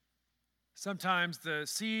Sometimes the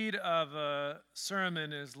seed of a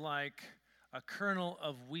sermon is like a kernel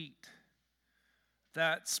of wheat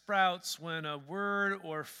that sprouts when a word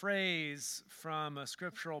or phrase from a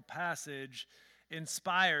scriptural passage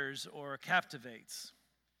inspires or captivates.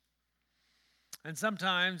 And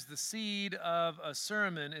sometimes the seed of a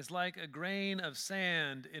sermon is like a grain of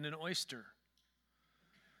sand in an oyster,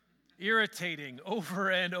 irritating over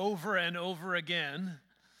and over and over again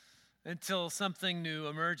until something new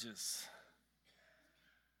emerges.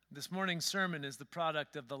 This morning's sermon is the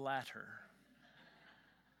product of the latter.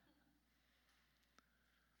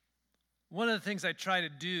 One of the things I try to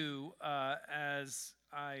do as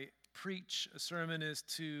I preach a sermon is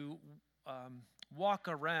to walk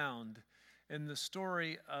around in the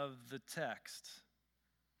story of the text.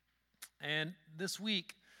 And this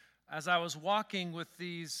week, as I was walking with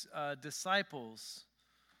these disciples,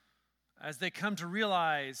 as they come to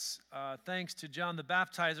realize, thanks to John the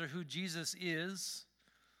Baptizer, who Jesus is,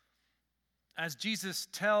 as Jesus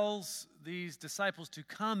tells these disciples to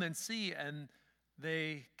come and see, and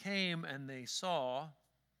they came and they saw,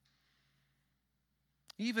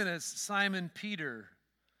 even as Simon Peter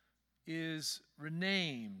is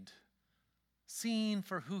renamed, seen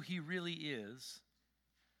for who he really is,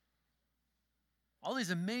 all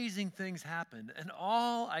these amazing things happened, and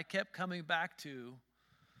all I kept coming back to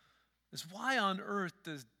is, why on earth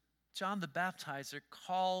does John the Baptizer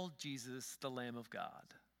call Jesus the Lamb of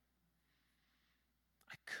God?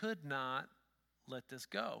 I could not let this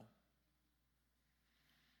go.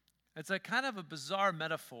 It's a kind of a bizarre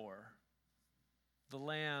metaphor, the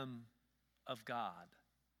Lamb of God,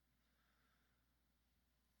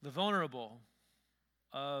 the vulnerable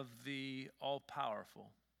of the all-powerful.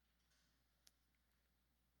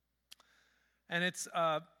 And it's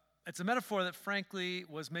a metaphor that, frankly,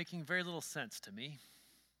 was making very little sense to me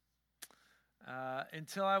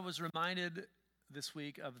until I was reminded this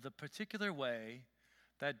week of the particular way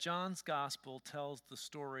that John's gospel tells the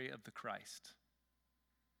story of the Christ.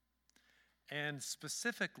 And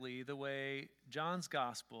specifically, the way John's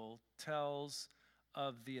gospel tells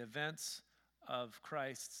of the events of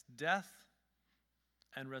Christ's death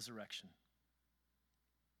and resurrection.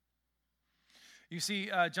 You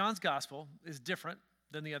see, John's gospel is different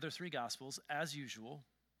than the other three gospels, as usual.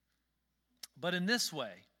 But in this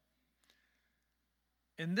way,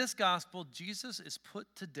 in this gospel, Jesus is put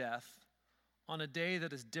to death on a day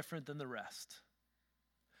that is different than the rest.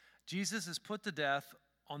 Jesus is put to death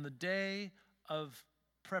on the day of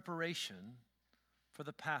preparation for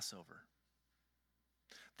the Passover.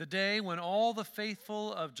 The day when all the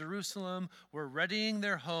faithful of Jerusalem were readying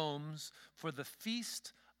their homes for the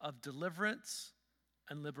feast of deliverance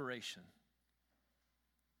and liberation.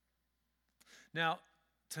 Now,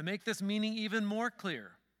 to make this meaning even more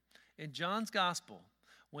clear, in John's gospel,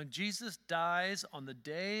 when Jesus dies on the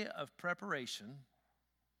day of preparation,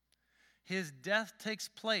 his death takes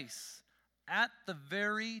place at the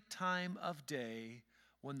very time of day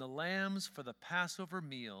when the lambs for the Passover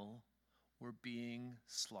meal were being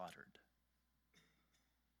slaughtered.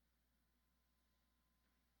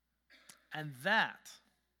 And that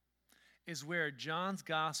is where John's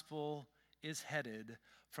gospel is headed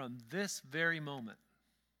from this very moment.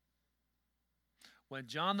 When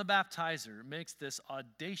John the Baptizer makes this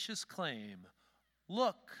audacious claim,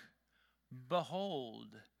 "Look,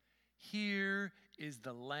 behold, here is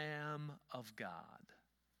the Lamb of God."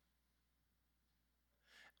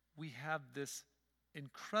 We have this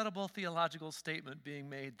incredible theological statement being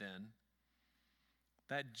made then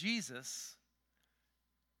that Jesus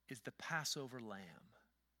is the Passover lamb.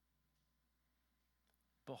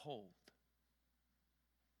 Behold.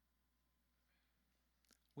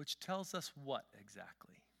 Which tells us what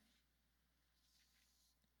exactly?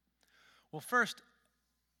 Well, first,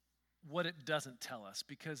 what it doesn't tell us,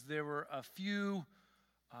 because there were a few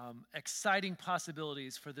exciting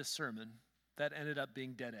possibilities for this sermon that ended up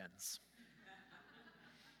being dead ends.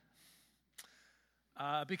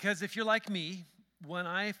 Because if you're like me, when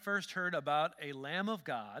I first heard about a Lamb of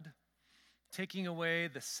God taking away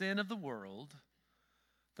the sin of the world,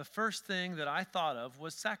 the first thing that I thought of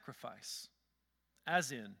was sacrifice,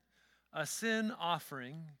 as in a sin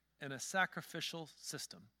offering in a sacrificial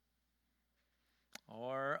system,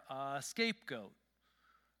 or a scapegoat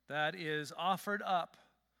that is offered up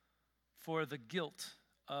for the guilt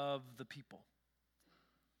of the people.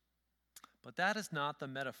 But that is not the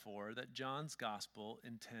metaphor that John's gospel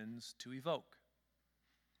intends to evoke.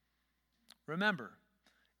 Remember,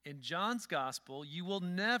 in John's gospel, you will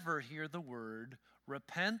never hear the word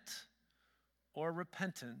repent or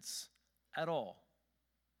repentance at all.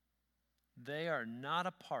 They are not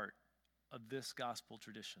a part of this gospel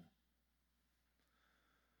tradition.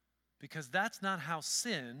 because that's not how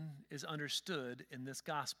sin is understood in this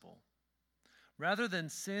gospel. Rather than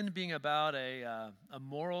sin being about a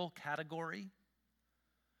moral category,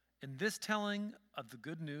 in this telling of the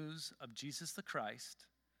good news of Jesus the Christ,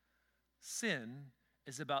 sin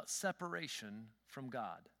is about separation from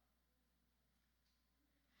God.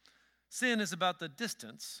 Sin is about the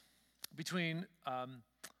distance between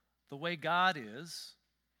the way God is,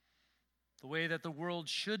 the way that the world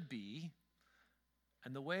should be,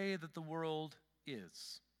 and the way that the world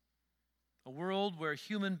is. A world where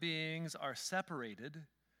human beings are separated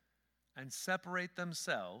and separate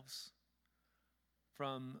themselves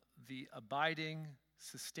from the abiding,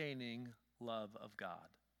 sustaining love of God.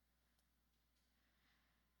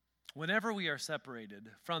 Whenever we are separated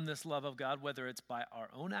from this love of God, whether it's by our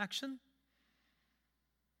own action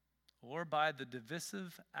or by the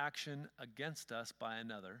divisive action against us by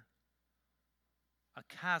another, a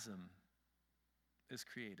chasm is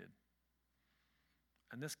created.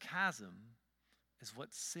 And this chasm is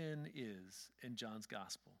what sin is in John's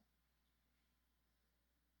gospel.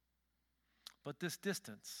 But this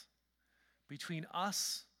distance between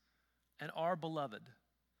us and our beloved,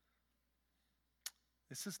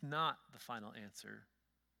 this is not the final answer,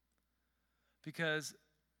 because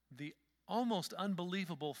the almost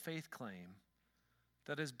unbelievable faith claim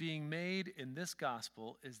that is being made in this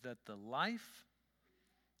gospel is that the life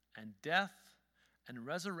and death and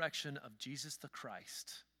resurrection of Jesus the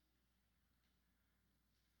Christ,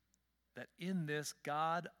 that in this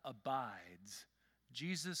God abides.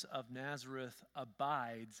 Jesus of Nazareth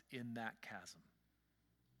abides in that chasm.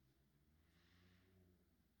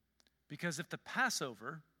 Because if the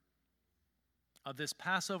Passover of this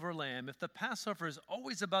Passover lamb, if the Passover is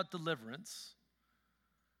always about deliverance,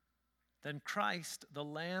 then Christ, the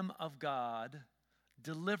Lamb of God,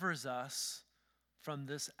 delivers us from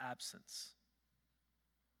this absence.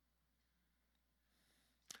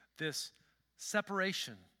 This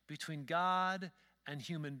separation between God and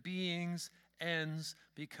human beings ends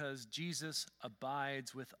because Jesus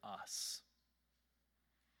abides with us,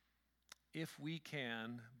 if we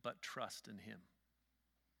can but trust in him.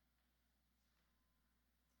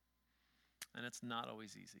 And it's not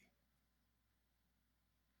always easy.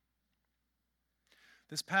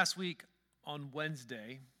 This past week on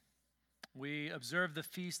Wednesday, we observed the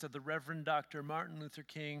feast of the Reverend Dr. Martin Luther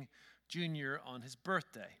King Jr. on his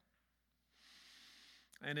birthday.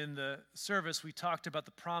 And in the service, we talked about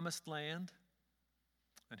the promised land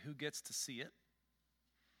and who gets to see it.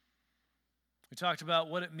 We talked about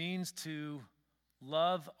what it means to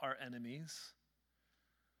love our enemies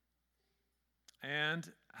and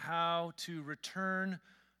how to return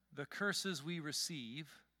the curses we receive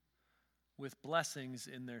with blessings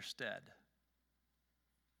in their stead.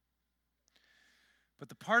 But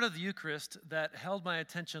the part of the Eucharist that held my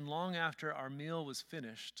attention long after our meal was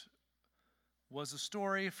finished was a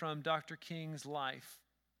story from Dr. King's life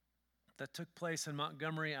that took place in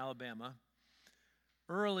Montgomery, Alabama,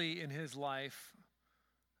 early in his life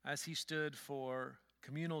as he stood for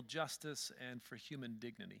communal justice and for human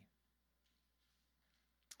dignity.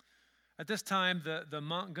 At this time, the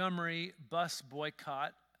Montgomery bus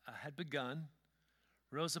boycott had begun.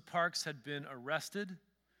 Rosa Parks had been arrested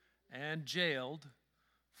and jailed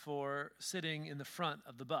for sitting in the front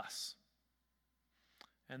of the bus.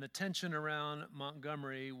 And the tension around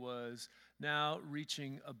Montgomery was now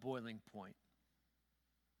reaching a boiling point.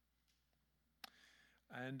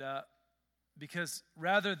 And because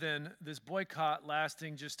rather than this boycott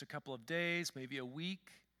lasting just a couple of days, maybe a week,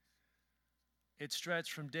 it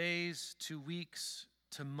stretched from days to weeks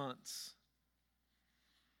to months.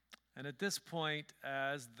 And at this point,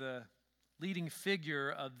 as the leading figure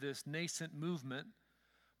of this nascent movement,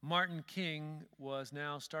 Martin King was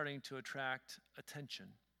now starting to attract attention.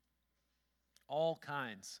 All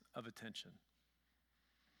kinds of attention.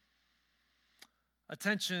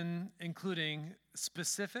 Attention including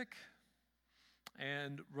specific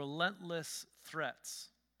and relentless threats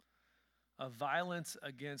of violence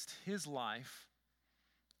against his life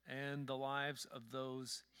and the lives of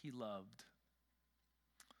those he loved.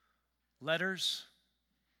 Letters,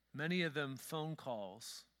 many of them phone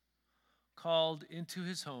calls, called into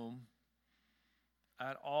his home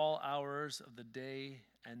at all hours of the day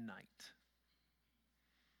and night.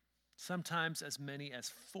 Sometimes as many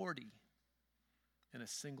as 40 in a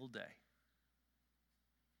single day.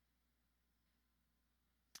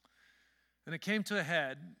 And it came to a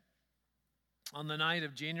head on the night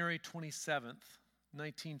of January 27th,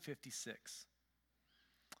 1956.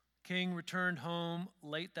 King returned home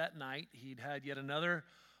late that night. He'd had yet another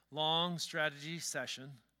long strategy session.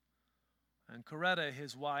 And Coretta,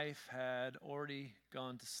 his wife, had already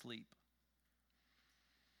gone to sleep.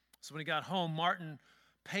 So when he got home, Martin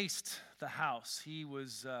paced the house. He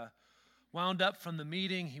was wound up from the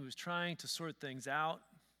meeting. He was trying to sort things out.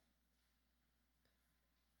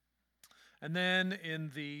 And then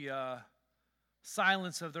in the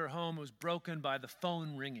silence of their home was broken by the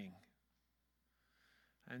phone ringing.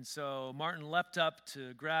 And so Martin leapt up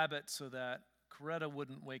to grab it so that Coretta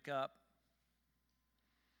wouldn't wake up.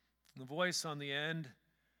 The voice on the end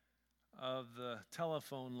of the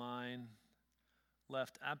telephone line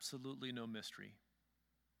left absolutely no mystery.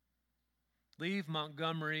 Leave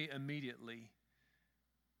Montgomery immediately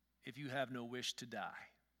if you have no wish to die.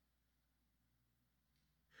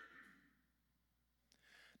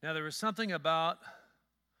 Now, there was something about,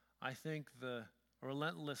 I think, the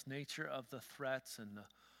relentless nature of the threats and the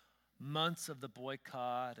months of the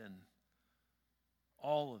boycott and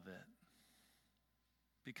all of it,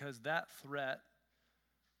 because that threat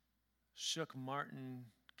shook Martin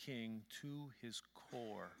King to his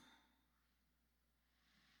core.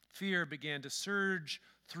 Fear began to surge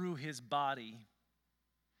through his body.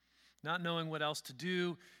 Not knowing what else to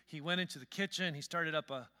do, he went into the kitchen, he started up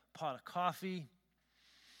a pot of coffee,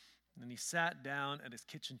 and he sat down at his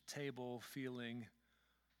kitchen table feeling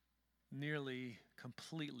nearly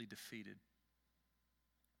completely defeated.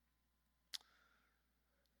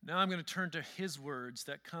 Now I'm going to turn to his words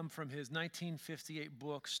that come from his 1958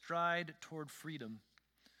 book, Stride Toward Freedom,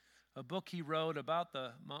 a book he wrote about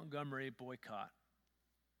the Montgomery boycott.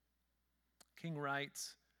 King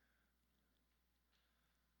writes,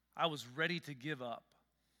 "I was ready to give up.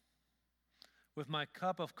 With my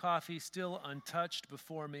cup of coffee still untouched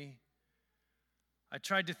before me, I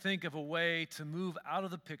tried to think of a way to move out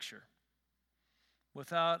of the picture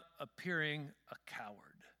without appearing a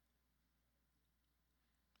coward.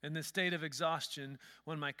 In this state of exhaustion,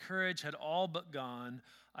 when my courage had all but gone,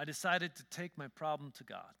 I decided to take my problem to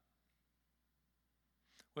God.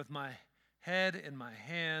 With my head in my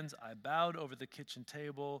hands, I bowed over the kitchen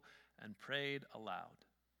table and prayed aloud.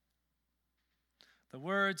 The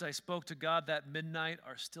words I spoke to God that midnight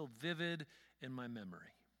are still vivid in my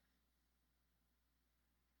memory.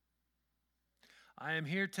 I am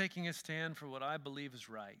here taking a stand for what I believe is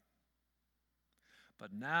right.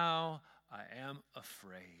 But now I am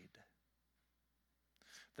afraid.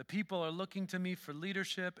 The people are looking to me for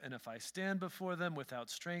leadership, and if I stand before them without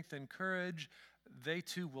strength and courage, they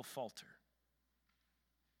too will falter.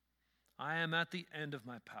 I am at the end of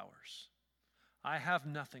my powers. I have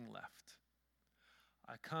nothing left.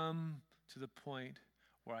 I come to the point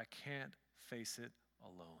where I can't face it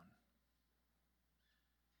alone."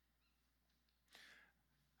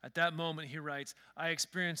 At that moment, he writes, "I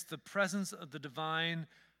experienced the presence of the divine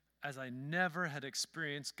as I never had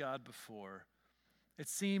experienced God before. It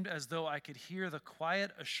seemed as though I could hear the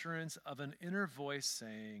quiet assurance of an inner voice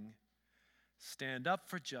saying, 'Stand up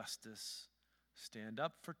for justice, stand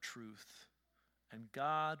up for truth, and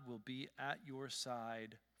God will be at your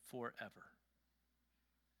side forever.'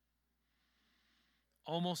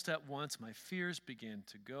 Almost at once, my fears began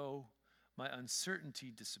to go, my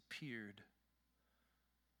uncertainty disappeared.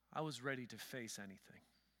 I was ready to face anything."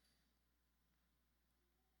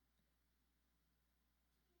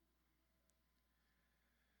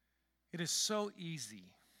 It is so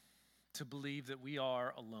easy to believe that we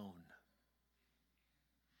are alone.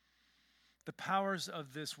 The powers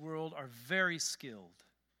of this world are very skilled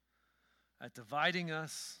at dividing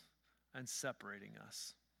us and separating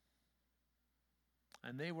us.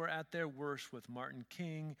 And they were at their worst with Martin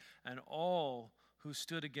King and all who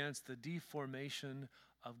stood against the deformation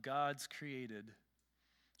of God's created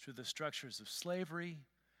through the structures of slavery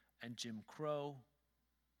and Jim Crow,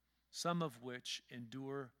 some of which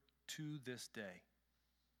endure to this day.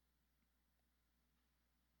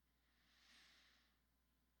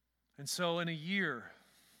 And so in a year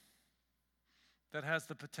that has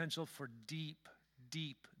the potential for deep,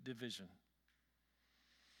 deep division,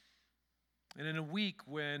 and in a week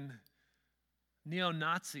when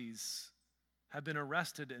neo-Nazis have been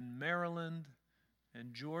arrested in Maryland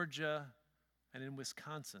and Georgia and in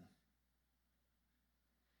Wisconsin,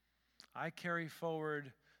 I carry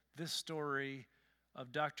forward this story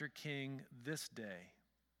of Dr. King this day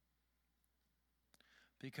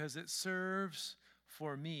because it serves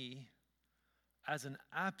for me as an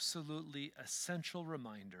absolutely essential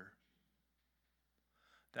reminder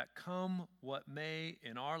that come what may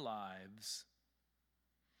in our lives,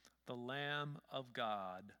 the Lamb of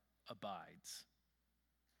God abides.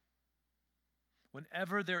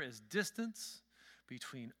 Whenever there is distance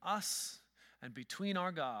between us and between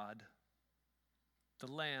our God, the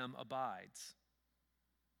Lamb abides.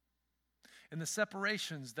 In the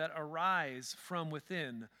separations that arise from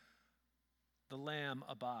within, the Lamb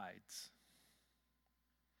abides.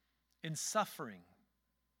 In suffering,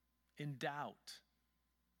 in doubt,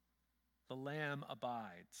 the Lamb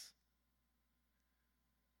abides.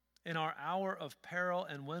 In our hour of peril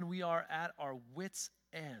and when we are at our wits'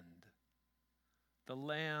 end, the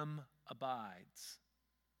Lamb abides.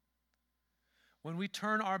 When we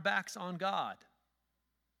turn our backs on God,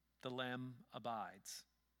 the Lamb abides.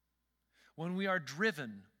 When we are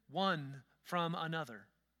driven one from another,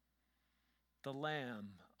 the Lamb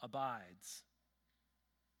abides.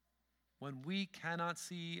 When we cannot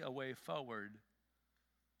see a way forward,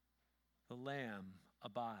 the Lamb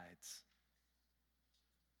abides.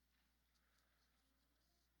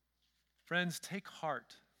 Friends, take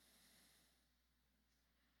heart,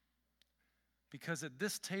 because at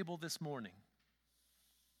this table this morning,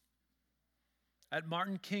 at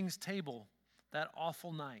Martin King's table that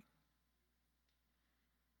awful night,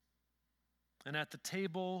 and at the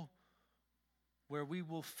table where we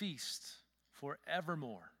will feast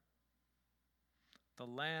forevermore, the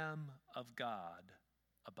Lamb of God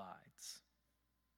abides.